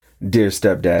Dear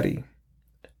stepdaddy,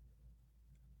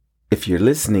 if you're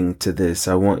listening to this,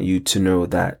 I want you to know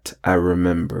that I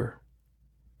remember.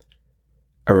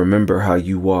 I remember how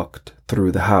you walked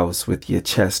through the house with your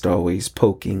chest always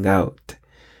poking out,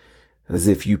 as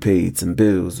if you paid some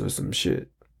bills or some shit.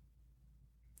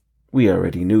 We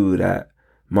already knew that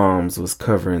Mom's was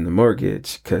covering the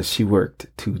mortgage 'cause she worked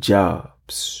 2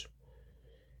 jobs.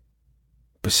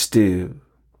 But still,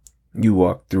 you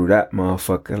walked through that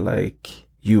motherfucker like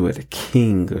you were the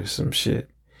king or some shit.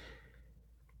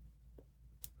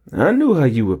 I knew how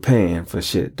you were paying for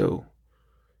shit though.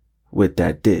 With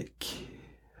that dick.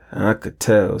 I could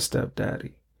tell,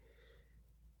 stepdaddy.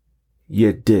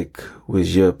 Your dick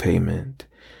was your payment.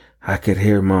 I could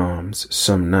hear Mom's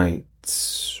some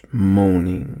nights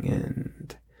moaning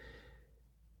and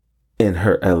in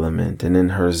her element and in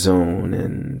her zone,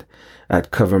 and I'd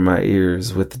cover my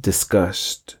ears with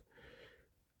disgust.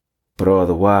 But all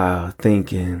the while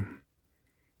thinking,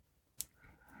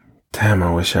 damn,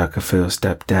 I wish I could feel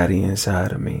stepdaddy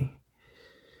inside of me.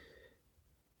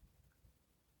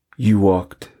 You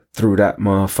walked through that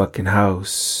motherfucking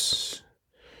house,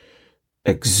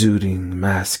 exuding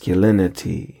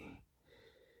masculinity.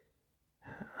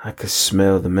 I could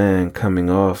smell the man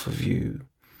coming off of you.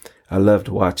 I loved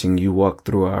watching you walk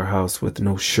through our house with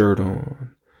no shirt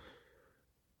on.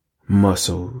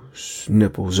 Muscles,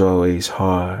 nipples always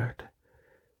hard,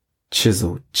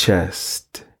 chiseled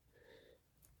chest,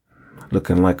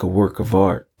 looking like a work of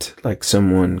art, like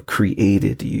someone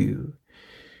created you,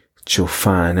 with your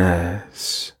fine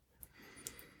ass.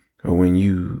 Or when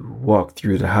you walk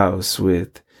through the house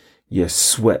with your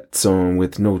sweats on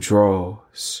with no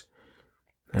drawers,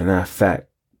 and that fat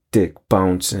dick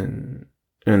bouncing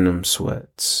in them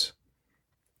sweats.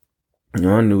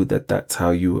 I knew that that's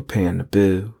how you were paying the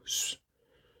bills,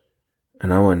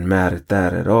 and I wasn't mad at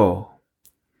that at all.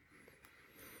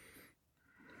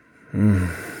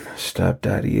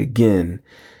 Stepdaddy, again,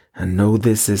 I know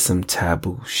this is some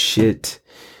taboo shit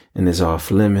and is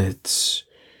off limits,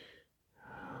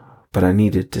 but I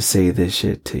needed to say this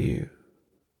shit to you.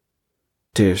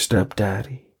 Dear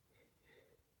stepdaddy,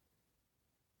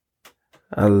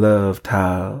 I loved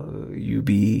how you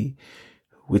be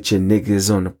with your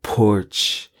niggas on the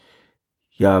porch.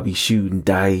 Y'all be shooting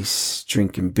dice,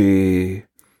 drinking beer,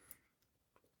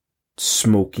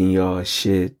 smoking y'all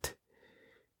shit.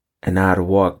 And I'd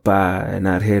walk by and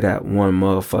I'd hear that one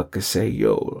motherfucker say,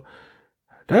 yo,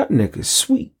 that nigga's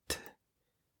sweet.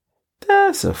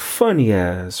 That's a funny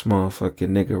ass motherfucking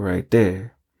nigga right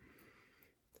there.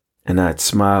 And I'd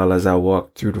smile as I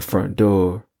walked through the front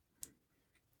door,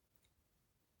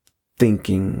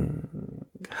 thinking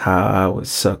how I would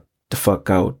suck the fuck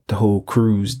out the whole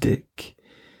crew's dick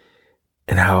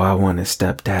and how I wanted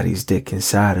stepdaddy's dick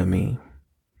inside of me.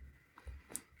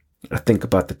 I think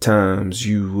about the times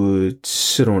you would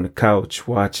sit on the couch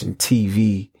watching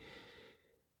TV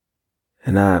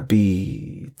and I'd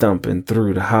be thumping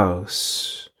through the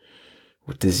house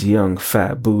with this young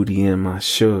fat booty in my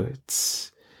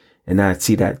shorts, and I'd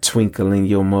see that twinkle in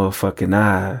your motherfucking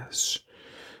eyes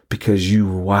because you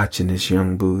were watching this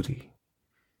young booty.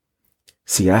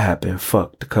 See, I had been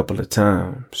fucked a couple of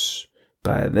times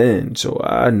by then, so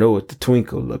I know what the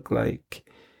twinkle looked like.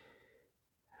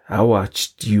 I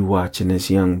watched you watching this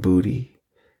young booty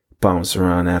bounce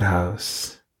around that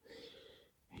house.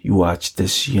 You watched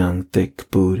this young,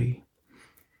 thick booty.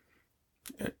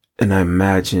 And I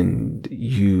imagined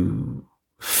you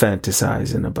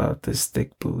fantasizing about this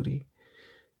thick booty,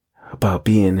 about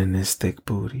being in this thick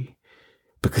booty,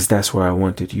 because that's where I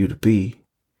wanted you to be.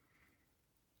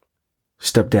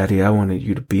 Stepdaddy, I wanted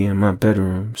you to be in my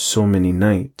bedroom so many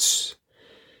nights,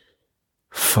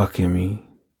 fucking me.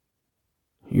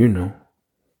 You know,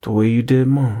 the way you did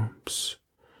Mom's.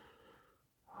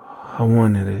 I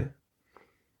wanted it.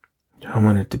 I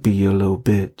wanted to be your little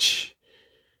bitch.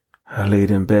 I laid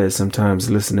in bed sometimes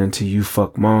listening to you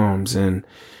fuck Moms, and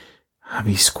I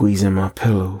be squeezing my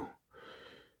pillow,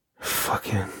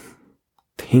 fucking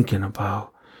thinking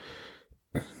about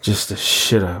just the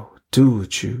shit I would do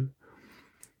with you.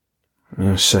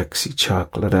 Your sexy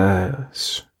chocolate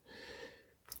ass.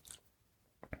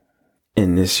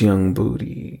 And this young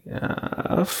booty.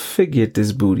 I figured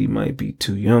this booty might be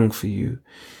too young for you.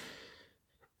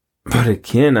 But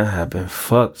again, I have been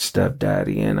fucked,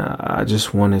 stepdaddy, and I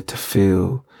just wanted to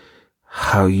feel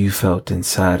how you felt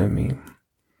inside of me.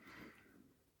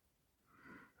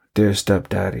 Dear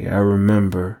stepdaddy, I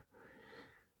remember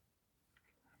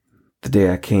the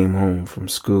day I came home from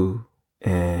school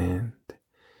and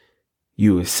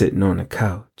you were sitting on the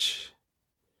couch.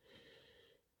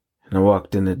 And I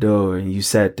walked in the door and you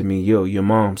said to me, yo, your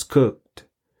mom's cooked.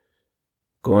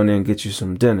 Go in there and get you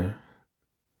some dinner.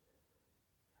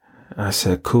 I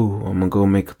said, cool, I'm gonna go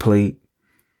make a plate,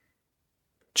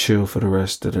 chill for the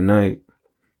rest of the night,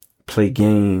 play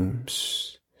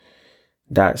games,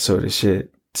 that sort of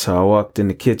shit. So I walked in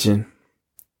the kitchen,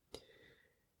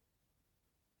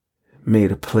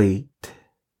 made a plate,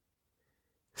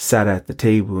 sat at the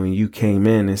table, and you came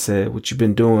in and said, what you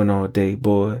been doing all day,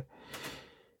 boy?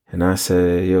 And I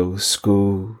said, yo,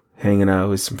 school, hanging out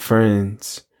with some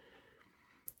friends.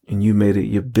 And you made it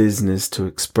your business to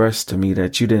express to me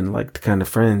that you didn't like the kind of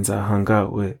friends I hung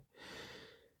out with.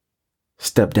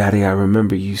 Stepdaddy, I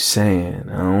remember you saying,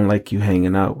 I don't like you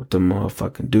hanging out with them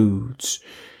motherfucking dudes,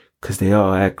 'cause they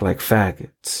all act like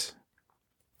faggots.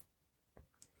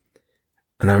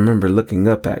 And I remember looking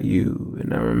up at you,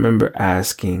 and I remember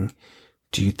asking,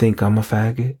 do you think I'm a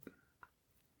faggot?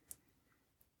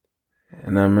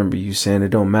 And I remember you saying, it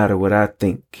don't matter what I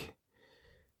think.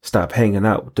 Stop hanging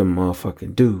out with them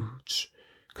motherfucking dudes,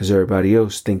 'cause everybody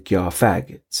else think y'all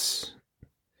faggots.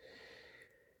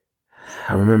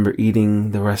 I remember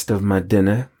eating the rest of my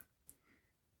dinner,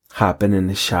 hopping in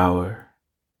the shower,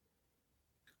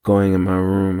 going in my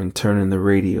room and turning the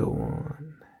radio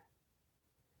on,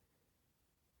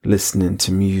 listening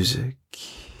to music.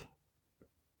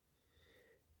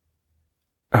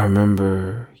 I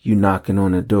remember you knocking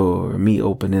on the door, me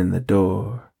opening the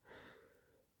door,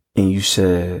 and you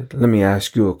said, let me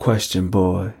ask you a question,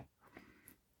 boy.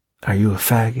 Are you a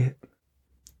faggot?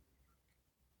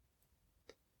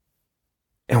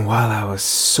 And while I was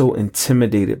so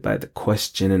intimidated by the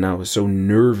question and I was so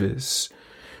nervous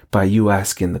by you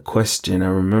asking the question, I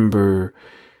remember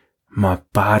my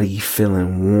body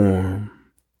feeling warm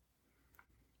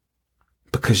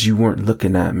because you weren't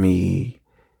looking at me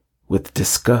with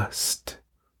disgust.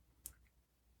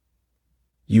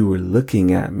 You were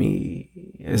looking at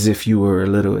me as if you were a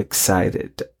little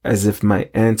excited, as if my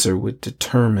answer would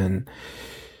determine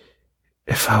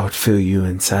if I would feel you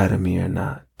inside of me or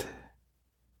not.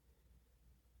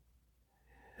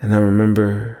 And I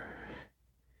remember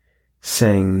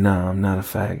saying, nah, I'm not a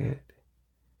faggot.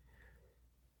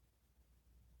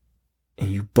 And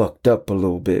you bucked up a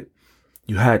little bit.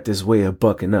 You had this way of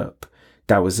bucking up.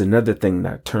 That was another thing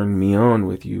that turned me on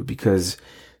with you, because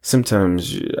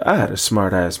sometimes I had a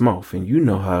smart ass mouth, and you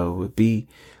know how it would be.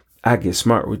 I get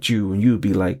smart with you and you'd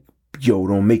be like, yo,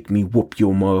 don't make me whoop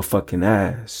your motherfucking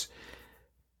ass.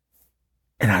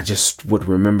 And I just would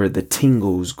remember the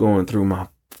tingles going through my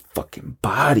fucking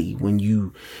body when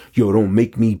yo, don't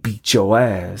make me beat your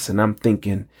ass. And I'm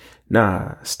thinking,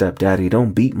 nah, stepdaddy,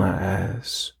 don't beat my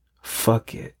ass.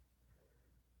 Fuck it.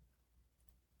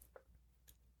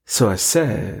 So I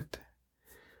said,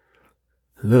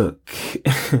 look,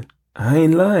 I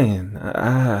ain't lying.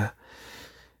 I'm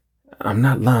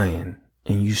not lying.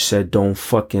 And you said, don't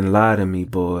fucking lie to me,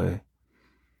 boy.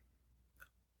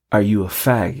 Are you a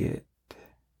faggot?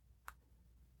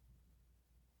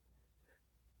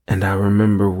 And I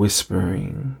remember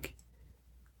whispering,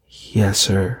 yes,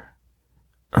 sir,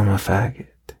 I'm a faggot.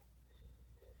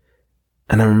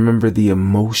 And I remember the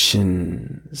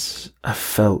emotions I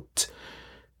felt.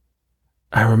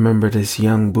 I remember this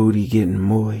young booty getting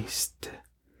moist,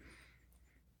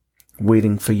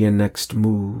 waiting for your next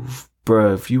move.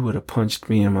 Bruh, if you would have punched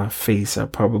me in my face, I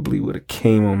probably would have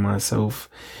came on myself,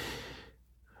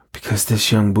 because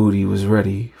this young booty was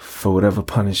ready for whatever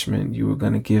punishment you were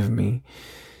going to give me.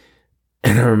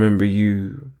 And I remember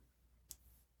you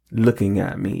looking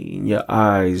at me and your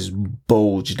eyes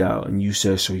bulged out and you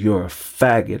said, so you're a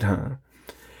faggot, huh?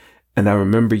 And I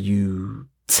remember you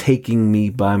taking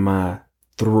me by my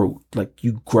throat, like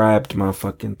you grabbed my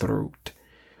fucking throat,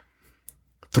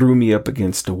 threw me up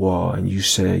against the wall, and you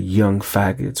said, young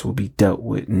faggots will be dealt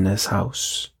with in this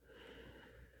house.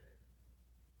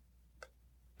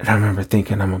 And I remember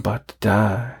thinking, I'm about to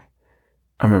die.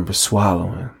 I remember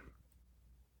swallowing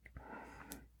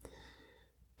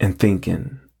and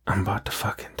thinking, I'm about to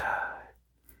fucking die.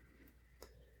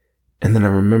 And then I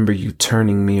remember you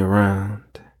turning me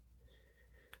around,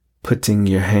 putting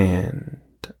your hand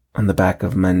on the back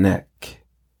of my neck,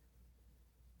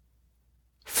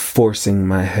 forcing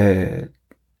my head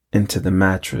into the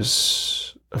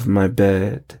mattress of my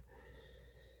bed.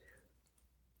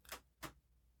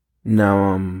 Now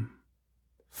I'm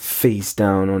face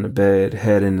down on the bed,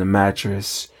 head in the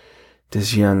mattress,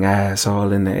 this young ass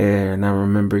all in the air. And I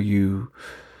remember you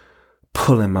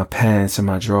pulling my pants and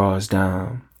my drawers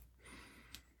down.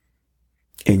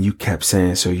 And you kept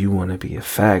saying, so you want to be a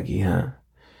faggy, huh?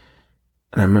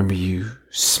 And I remember you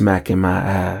smacking my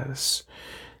ass.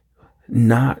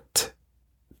 Not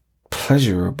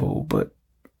pleasurable, but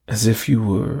as if you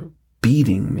were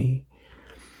beating me.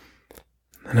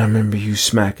 And I remember you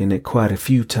smacking it quite a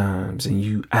few times, and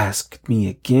you asked me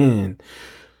again,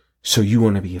 so you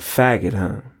want to be a faggot,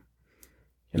 huh?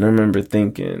 And I remember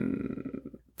thinking,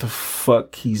 the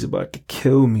fuck, he's about to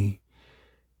kill me.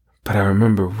 But I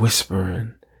remember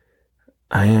whispering,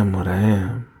 I am what I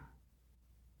am,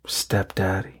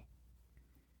 stepdaddy.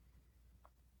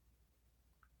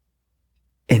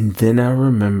 And then I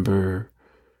remember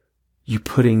you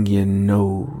putting your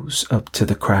nose up to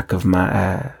the crack of my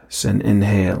ass and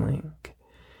inhaling.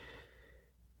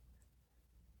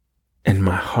 And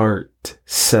my heart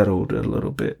settled a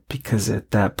little bit, because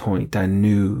at that point I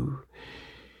knew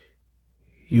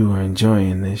you were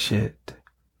enjoying this shit.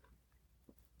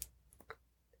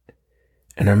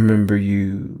 And I remember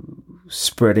you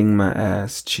spreading my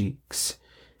ass cheeks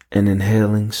and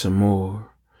inhaling some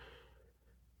more.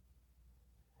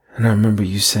 And I remember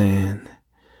you saying,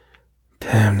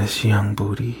 damn, this young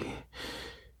booty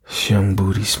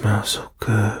smells so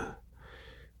good.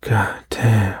 God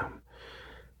damn,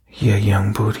 your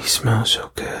young booty smells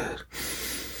so good.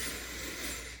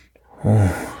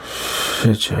 Oh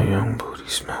shit, your young booty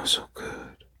smells so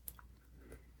good.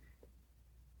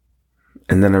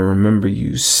 And then I remember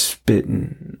you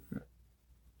spitting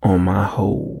on my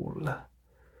hole.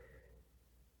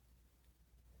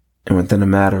 And within a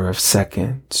matter of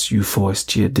seconds, you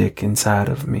forced your dick inside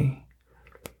of me.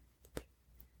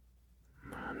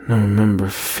 And I remember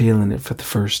feeling it for the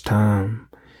first time.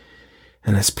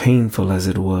 And as painful as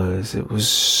it was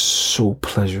so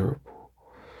pleasurable.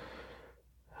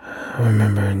 I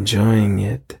remember enjoying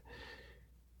it.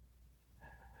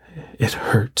 It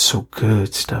hurt so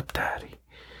good, stepdaddy.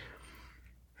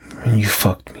 And you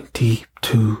fucked me deep,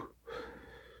 too.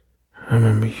 I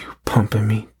remember you pumping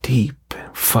me deep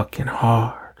and fucking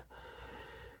hard.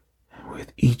 And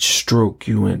with each stroke,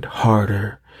 you went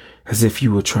harder, as if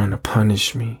you were trying to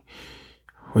punish me.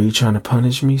 Were you trying to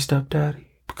punish me, stepdaddy?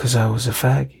 Because I was a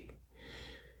faggot.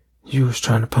 You was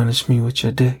trying to punish me with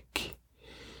your dick.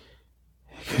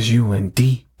 Because you went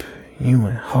deep. You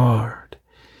went hard.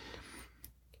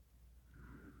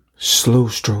 Slow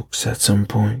strokes at some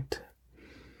point.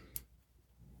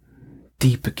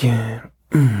 Deep again.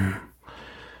 And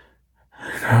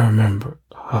I remember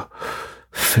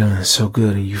feeling so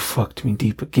good, and you fucked me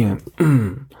deep again.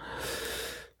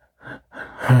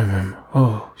 I remember,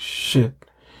 oh shit.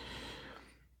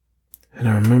 And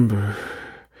I remember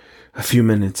a few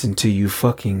minutes into you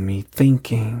fucking me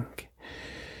thinking,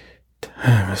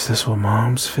 damn, is this what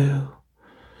moms feel?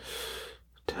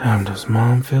 Damn, does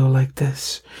mom feel like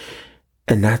this?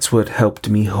 And that's what helped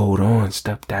me hold on,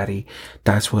 stepdaddy.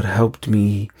 That's what helped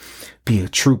me be a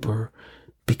trooper.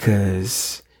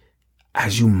 Because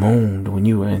as you moaned when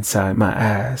you were inside my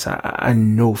ass, I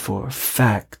know for a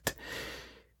fact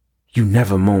you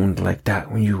never moaned like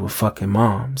that when you were fucking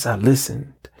moms. I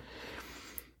listened.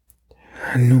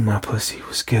 I knew my pussy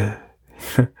was good.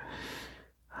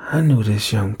 I knew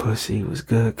this young pussy was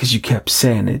good, because you kept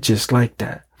saying it just like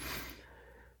that.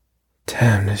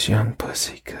 Damn, this young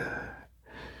pussy good.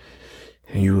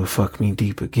 And you would fuck me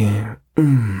deep again.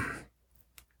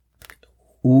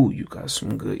 Ooh, you got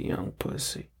some good young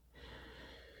pussy.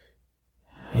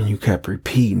 And you kept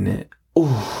repeating it. Ooh,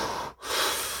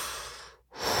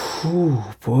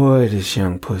 boy, this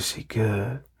young pussy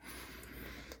good.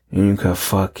 And you kept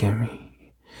fucking me.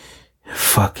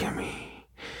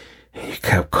 And you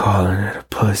kept calling it a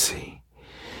pussy.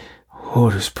 Oh,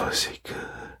 this pussy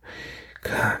good.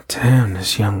 God damn,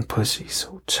 this young pussy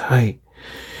so tight.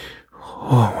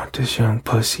 Oh, I want this young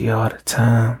pussy all the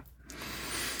time.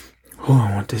 Oh,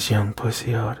 I want this young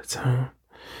pussy all the time.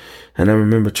 And I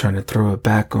remember trying to throw it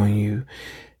back on you,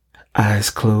 eyes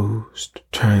closed,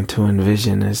 trying to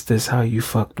envision, is this how you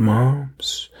fucked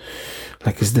moms?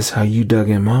 Like, is this how you dug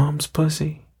in mom's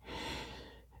pussy?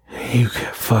 And you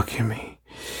kept fucking me.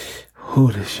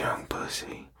 Who this young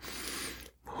pussy?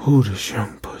 Who this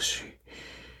young pussy?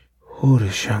 Who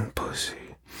this young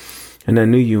pussy? And I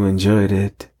knew you enjoyed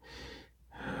it,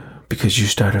 because you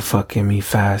started fucking me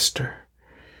faster.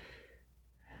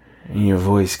 And your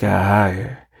voice got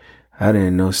higher. I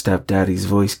didn't know stepdaddy's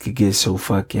voice could get so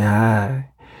fucking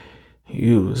high.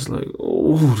 You was like,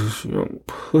 oh, this young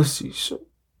pussy so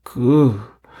good.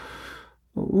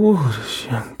 Oh, this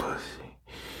young pussy.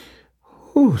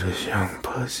 Oh, this young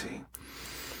pussy.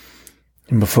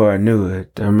 And before I knew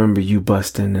it, I remember you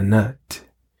busting a nut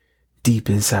deep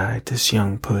inside this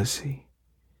young pussy.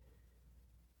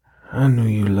 I knew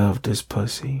you loved this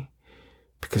pussy,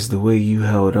 because the way you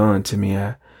held on to me,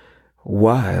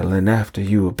 while and after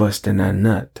you were busting that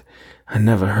nut, I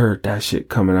never heard that shit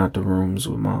coming out the rooms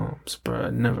with moms, bro. I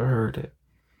never heard it.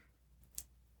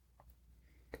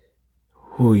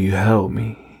 Will you help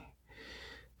me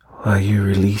while you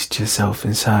released yourself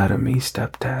inside of me,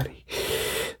 stepdaddy?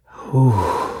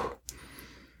 Ooh.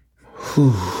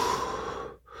 Ooh.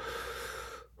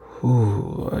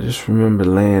 Ooh. I just remember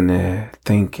laying there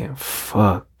thinking,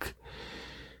 fuck.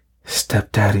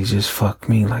 Stepdaddy just fucked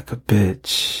me like a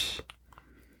bitch.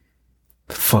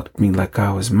 Fucked me like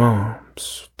I was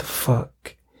mom's. What the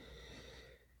fuck?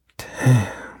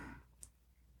 Damn.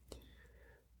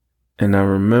 And I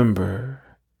remember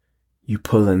you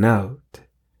pulling out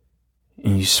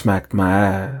and you smacked my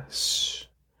ass.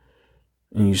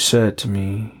 And you said to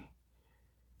me,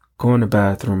 go in the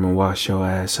bathroom and wash your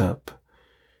ass up.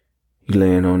 You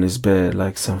laying on this bed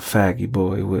like some faggy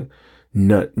boy with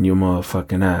nut in your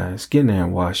motherfucking eyes. Get in there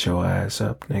and wash your ass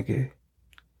up, nigga.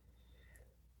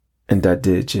 And I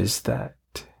did just that.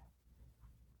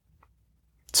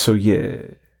 So yeah,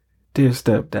 dear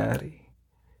stepdaddy,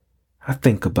 I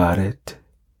think about it,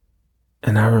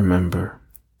 and I remember.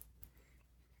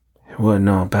 It wasn't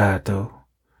all bad though.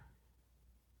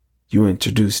 You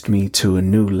introduced me to a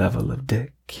new level of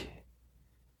dick,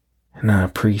 and I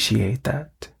appreciate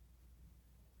that.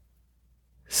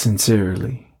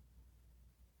 Sincerely,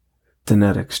 the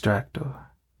Net Extractor.